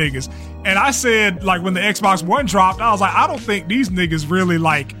for them niggas. And I said, like, when the Xbox One dropped, I was like, I don't think these niggas really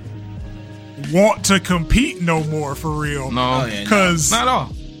like want to compete no more for real. No, because not at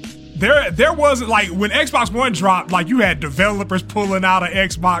all. There wasn't, like, when Xbox One dropped, like, you had developers pulling out of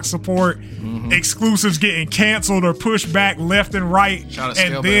Xbox support, exclusives getting canceled or pushed back left and right,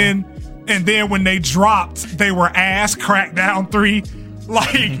 and then when they dropped, they were ass. Crackdown 3,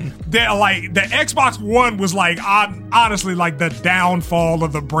 like the Xbox One was like honestly like the downfall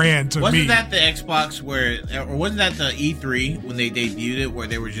of the brand to me. Wasn't that the Xbox or wasn't that the E3 when they debuted it, where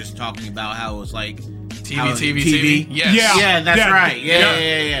they were just talking about how it was like TV? Yes. Yeah, that's right.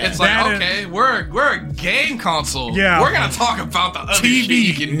 Yeah. It's like, okay, we're a game console. Yeah. We're gonna talk about the other TV shit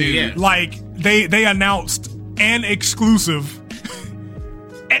you can do. Yeah. Like they announced an exclusive.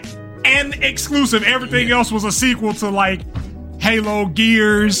 Everything else was a sequel to like Halo,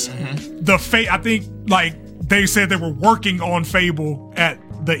 Gears, I think like they said they were working on Fable at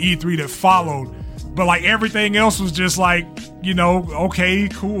the E3 that followed, but like everything else was just like, you know, okay,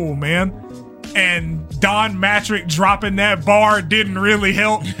 cool, man. And Don Matrick dropping that bar didn't really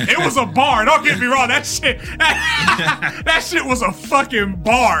help. It was a bar, don't get me wrong. That shit was a fucking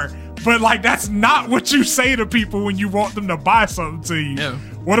bar. But like that's not what you say to people when you want them to buy something to you. Yeah.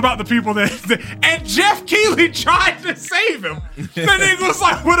 What about the people that and Jeff Keighley tried to save him. The nigga was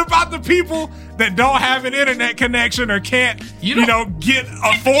like, what about the people that don't have an internet connection or can't,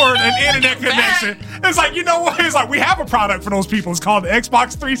 afford an internet connection? It's like, you know what? It's like, we have a product for those people. It's called the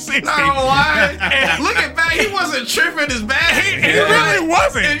Xbox 360. No, why? Looking back, he wasn't tripping as bad. He really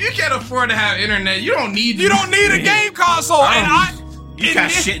wasn't. If you can't afford to have internet, you don't need a game console. You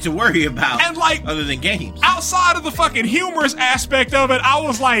got shit to worry about, and like other than games. Outside of the fucking humorous aspect of it, I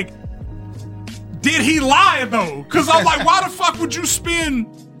was like, did he lie though? Because I'm like, why the fuck would you spend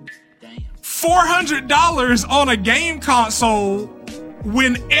 $400 on a game console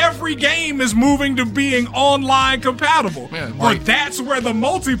when every game is moving to being online compatible? Yeah, or that's where the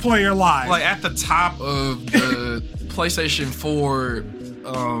multiplayer lies. Like at the top of the PlayStation 4,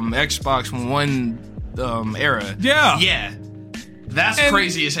 Xbox One era. Yeah. That's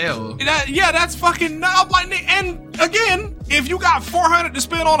crazy as hell. That's fucking nuts. And again, if you got $400 to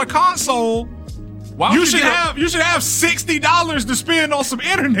spend on a console, you should have $60 to spend on some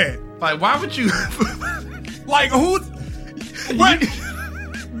internet. Like, why would you? Like who? What?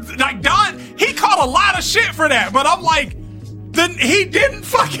 Like Don, he caught a lot of shit for that, but I'm like, then he didn't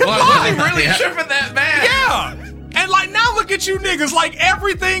fucking lie. Was he really tripping that bad? Yeah. And like now, look at you niggas. Like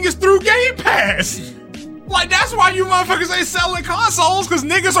everything is through Game Pass. Like, that's why you motherfuckers ain't selling consoles, because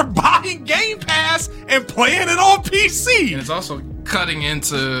niggas are buying Game Pass and playing it on PC. And it's also cutting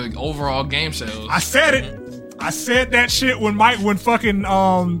into overall game sales. I said it. I said that shit when fucking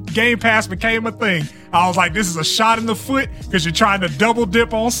Game Pass became a thing. I was like, this is a shot in the foot because you're trying to double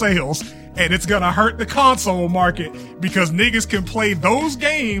dip on sales, and it's gonna hurt the console market because niggas can play those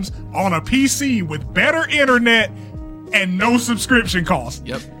games on a PC with better internet and no subscription costs.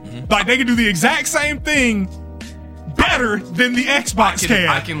 Yep. Like, they can do the exact same thing better than the Xbox can.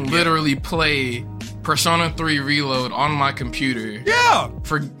 I can literally play Persona 3 Reload on my computer. Yeah.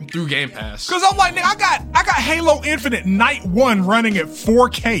 Through Game Pass. Because I'm like, I got Halo Infinite Night 1 running at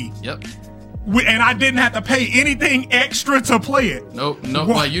 4K. Yep. And I didn't have to pay anything extra to play it. Nope.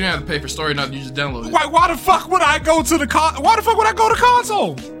 Like, you didn't have to pay for story, nothing. You just download it. Why the fuck would I go to why the fuck would I go to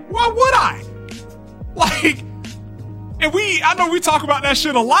console? Why would I? Like... And I know we talk about that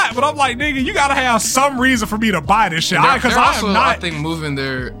shit a lot, but I'm like, nigga, you gotta have some reason for me to buy this shit. Because I think, moving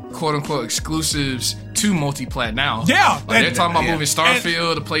their quote-unquote exclusives to multi-plat now. Yeah. Like they're talking about moving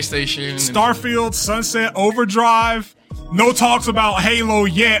Starfield to PlayStation. Starfield, Sunset Overdrive. No talks about Halo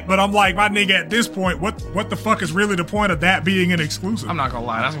yet, but I'm like, my nigga, at this point, what the fuck is really the point of that being an exclusive? I'm not gonna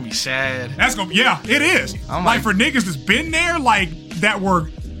lie, that's gonna be sad. It is. Like, for niggas that's been there, like, that were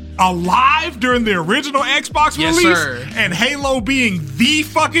alive during the original Xbox release, sir. And Halo being the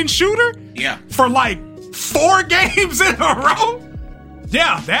fucking shooter, for like 4 games in a row.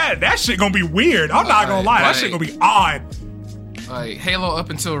 Yeah, that shit gonna be weird. I'm not gonna lie, that shit gonna be odd. Like Halo up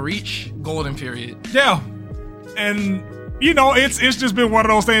until Reach, golden period. Yeah, And you know, it's just been one of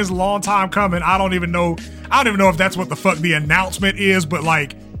those things, a long time coming. I don't even know if that's what the fuck the announcement is, but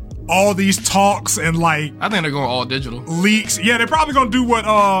like all these talks and like I think they're going all digital leaks. Yeah, they're probably gonna do what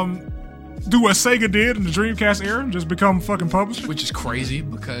Sega did in the Dreamcast era, just become fucking publisher. which is crazy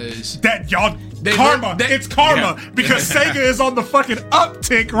because That y'all karma. It's karma because Sega is on the fucking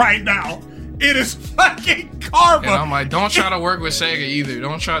uptick right now. It is fucking karma. and I'm like, don't try to work with Sega either.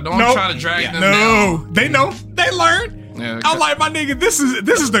 Don't try to drag them down. No, they know. They learned. Yeah, I'm like, my nigga, this is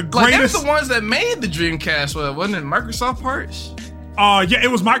the like greatest. that's the ones that made the Dreamcast. Wasn't it Microsoft parts? Yeah, it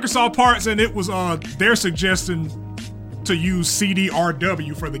was Microsoft parts, and it was their suggestion to use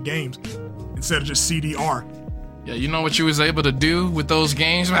CDRW for the games instead of just CDR. Yeah, you know what you was able to do with those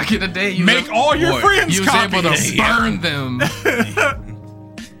games back in the day? Make all your friends You was able copies. to burn them.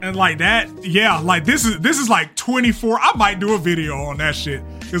 And like that, yeah, like this is like 24. I might do a video on that shit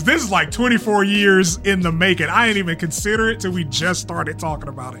because this is like 24 years in the making. I didn't even consider it till we just started talking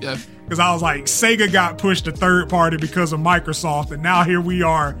about it. Yeah. Because I was like, Sega got pushed to third party because of Microsoft, and now here we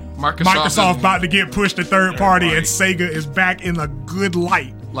are. Microsoft about to get pushed to third party, and Sega is back in a good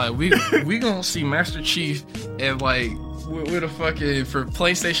light. Like we gonna see Master Chief and like with a fucking for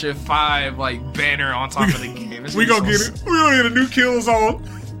PlayStation 5 like banner on top of the game. We gonna get a new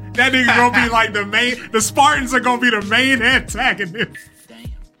Killzone. That nigga gonna be like the Spartans are gonna be the main antagonist.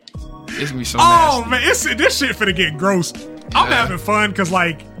 It's gonna be so nasty. Man, this shit finna get gross. I'm having fun because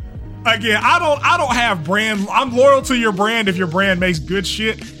like, again, I don't have brand. I'm loyal to your brand if your brand makes good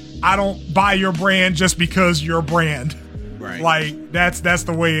shit. I don't buy your brand just because your brand. Right. Like that's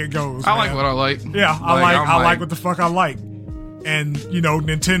the way it goes. I like what I like. Yeah, I like what the fuck I like. And you know,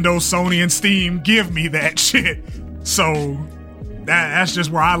 Nintendo, Sony, and Steam give me that shit. So that's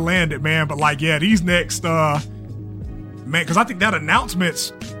just where I landed, man. But like, yeah, these next man, because I think that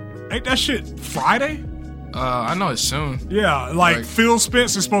announcement's ain't that shit Friday? I know it's soon. Yeah, like Phil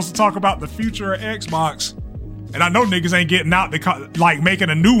Spencer is supposed to talk about the future of Xbox, and I know niggas ain't getting out like making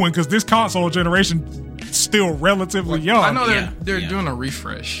a new one because this console generation still relatively young. I know they're doing a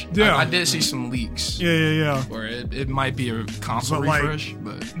refresh. Yeah, I did see some leaks. Yeah. Where it might be a console refresh,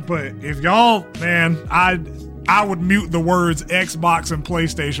 but if y'all, man, I would mute the words Xbox and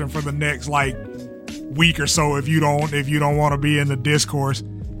PlayStation for the next like week or so if you don't want to be in the discourse.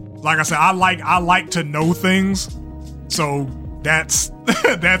 Like I said, I like to know things, so that's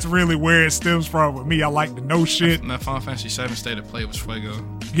really where it stems from with me. I like to know shit. That Final Fantasy VII State of Play was fuego.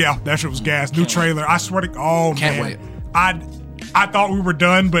 Yeah, that shit was gas. New trailer. I swear to God, Can't wait. I thought we were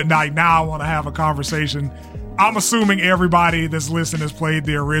done, but now I want to have a conversation. I'm assuming everybody that's listening has played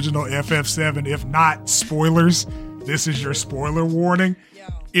the original FF7. If not, spoilers. This is your spoiler warning.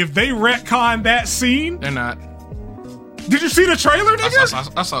 If they retcon that scene, They're not. Did you see the trailer,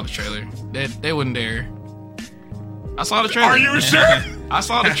 nigga? I saw the trailer. They wouldn't dare. I saw the trailer. Are you sure? I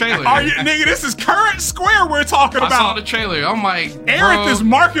saw the trailer. Are you, nigga? This is current Square we're talking about. I saw the trailer. I'm like, Aerith is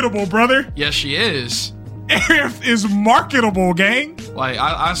marketable, brother. Yes, she is. Aerith is marketable, gang. Like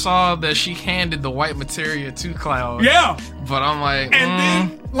I saw that she handed the white materia to Cloud. Yeah, but I'm like, and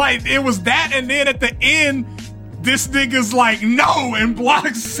then like it was that, and then at the end, this nigga's like, no, and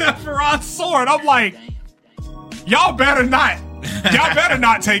blocks Sephiroth's sword. I'm like, y'all better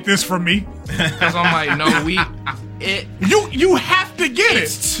not take this from me. Because I'm like, no, you have to get it.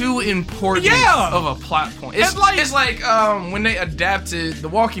 It's too important of a plot point. It's like when they adapted The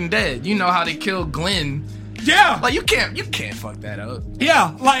Walking Dead. You know how they killed Glenn. Yeah, like you can't fuck that up.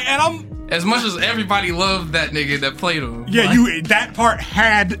 Yeah, like, and I'm as much as everybody loved that nigga that played him. Yeah, like, that part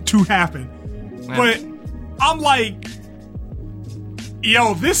had to happen. Man. But I'm like,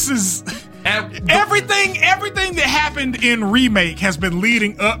 yo, this is everything that happened in Remake has been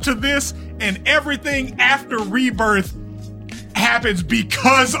leading up to this, and everything after Rebirth happens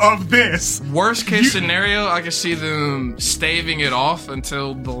because of this. Worst case scenario, I can see them staving it off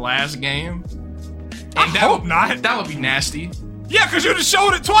until the last game. And I hope not. That would be nasty. Yeah, because you just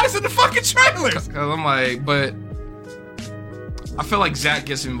showed it twice in the fucking trailers. Because I'm like, but I feel like Zack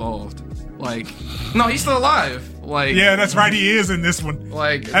gets involved. Like, no, he's still alive. Like, yeah, that's right. He is in this one.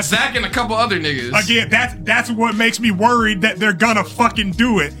 Like, that's Zack and a couple other niggas. Again, that's what makes me worried that they're gonna fucking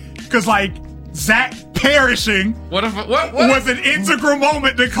do it. Because like Zack perishing what was an integral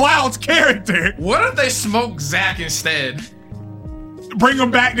moment to Cloud's character. What if they smoke Zack instead? Bring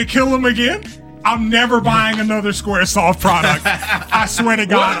him back to kill him again? I'm never buying another Squaresoft product. I swear to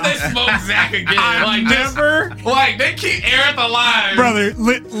God. What if they smoke Zack again? Like never. Like they keep Aerith alive, brother.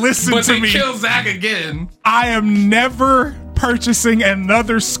 Listen but to they me. Kill Zack again. I am never purchasing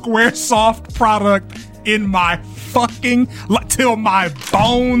another Squaresoft product in my fucking till my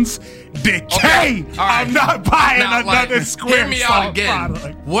bones decay. Okay, all right. I'm not buying Now, another like, Square hear me out again.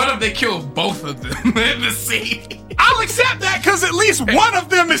 product. What if they kill both of them in the scene? I'll accept that because at least one of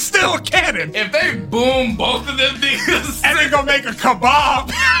them is still canon. If they boom both of them niggas, And they're gonna make a kebab.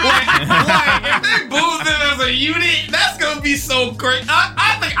 like if they boom them as a unit, that's gonna be so great.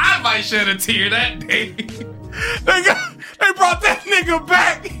 I think I might shed a tear that day. They brought that nigga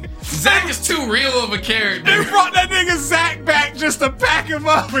back. Zach is too real of a character. They brought that nigga Zach back just to pack him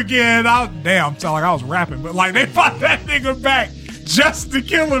up again. Damn, sound like I was rapping, but like they brought that nigga back just to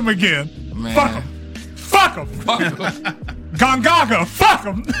kill him again. Man. Fuck him. Fuck him. Fuck 'em. Gongaga, fuck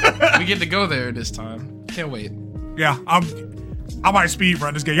him. We get to go there this time. Can't wait. Yeah, I might speed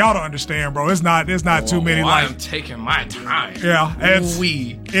run this game. Y'all don't understand, bro. It's not too many I like. am taking my time. Yeah,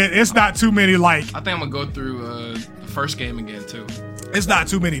 it's not too many like. I think I'm gonna go through the first game again too. It's not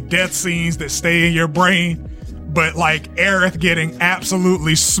too many death scenes that stay in your brain. But like Aerith getting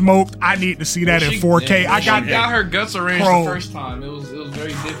absolutely smoked, I need to see that in 4K. I got her guts arranged the first time. It was very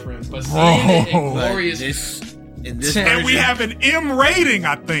different. But seeing it in glorious and we have an M rating,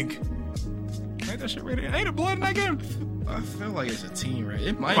 I think. Ain't that shit rated? Ain't it blood in that game? I feel like it's a teen rating.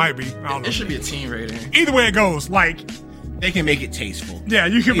 It might be. I don't know. It should be a teen rating. Either way it goes, like they can make it tasteful. Yeah,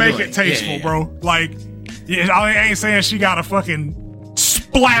 you can make it tasteful, bro. Like, yeah, I ain't saying she got a fucking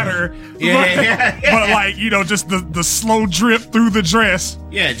splatter, but like just the slow drip through the dress.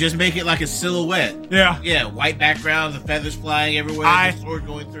 Yeah, just make it like a silhouette. Yeah, white background, the feathers flying everywhere, the sword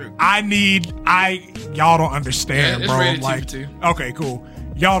going through. Y'all don't understand, it's bro. rated Like, too. Okay, cool.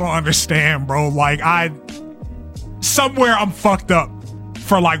 Y'all don't understand, bro. Like somewhere I'm fucked up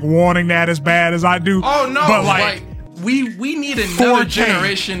for like wanting that as bad as I do. Oh no, but like we need another 4K.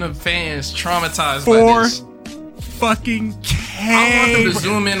 Generation of fans traumatized by this. Fucking K. I want them to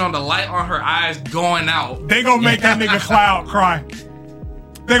zoom in on the light on her eyes going out. They gonna make that nigga Cloud cry.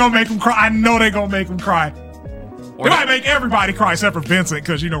 They gonna make him cry. I know they gonna make him cry. They might make everybody cry except for Vincent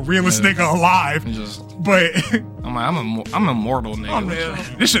because realest nigga alive. But I'm immortal,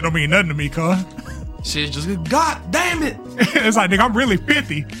 nigga. This shit don't mean nothing to me, cuz. Shit just God damn it. It's like, nigga, I'm really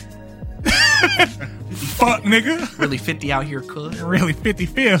 50. Fuck, nigga. Really 50 out here, cuz. Really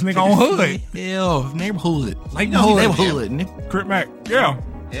 55th, nigga, on hood. Hell, neighborhood. Like neighborhood, nigga. Crip Mac. Yeah.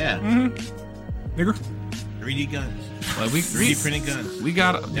 Yeah. Mm-hmm. Nigga. 3D guns. Like 3D printed guns. We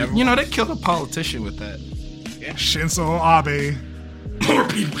got they killed a politician with that. Yeah. Shinzo Abe. More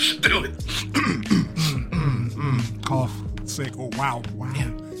people should do it. Cough. Sick. Oh, wow.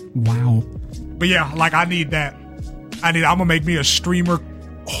 Wow. But yeah, like I need that. I'm gonna make me a streamer.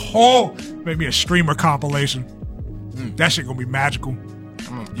 Make me a streamer compilation. That shit gonna be magical.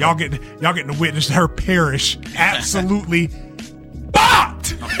 Y'all getting to witness her perish absolutely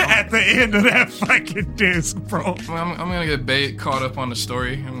bopped at the end of that fucking disc, bro. I'm gonna get caught up on the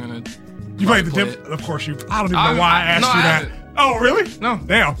story. You played the demo? Of course you. I don't even know why I asked you that. Oh, really? No.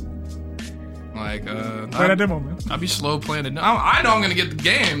 Damn. Like, play that demo, man. I'll be slow playing it. I know I'm gonna get the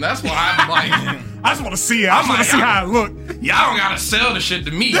game. That's why I'm like, I just want to see it. I just want to see how it look. Y'all don't gotta sell the shit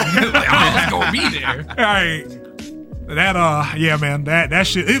to me. Like, I'm just gonna be there. All right. That yeah, man. That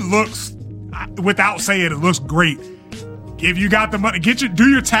shit. It looks, without saying it looks great. If you got the money, do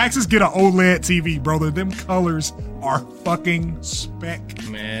your taxes. Get an OLED TV, brother. Them colors are fucking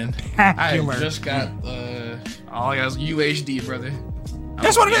spectacular. Man, I just got all I got is UHD, brother.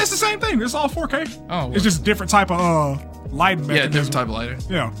 That's what it is. It's the same thing. It's all 4K. Oh, well. It's just different type of lighting mechanism. Yeah, different type of lighter.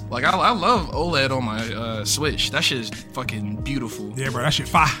 Yeah. Like I love OLED on my Switch. That shit is fucking beautiful. Yeah, bro. That shit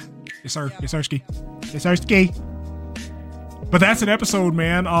fire. Yes, sir. Yes, sir. Ski. Yes, sir. Ski. But that's an episode,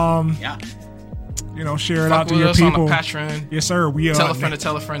 man. Yeah. Share it out to your people. On the Patreon. Yes, sir. We tell a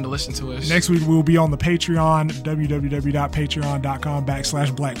friend to listen to us. Next week we'll be on the Patreon,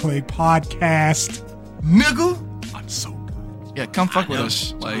 www.patreon.com/Black Plague Podcast. Nigga. I'm so good. Yeah, come fuck with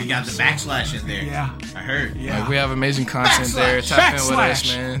us. Like, you got the backslash in there. Yeah. I heard. Yeah. Like, we have amazing content there. Tap in with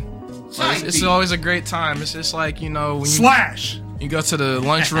us, man. Like, it's always a great time. It's just like, when you go to the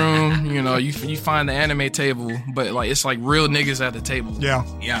lunchroom, you find the anime table, but like it's like real niggas at the table. Yeah.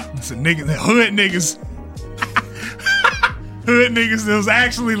 Yeah. It's a nigga, hood niggas. Hood niggas, those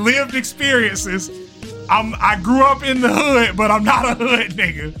actually lived experiences. I grew up in the hood, but I'm not a hood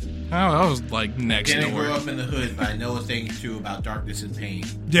nigga. Oh, that was like next door. Didn't grow up in the hood, but I know a thing or two about darkness and pain.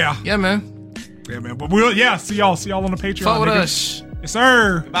 Yeah. Yeah, man. Yeah, man. But see y'all on the Patreon. Follow with us. Yes,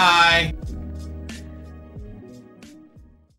 sir. Bye.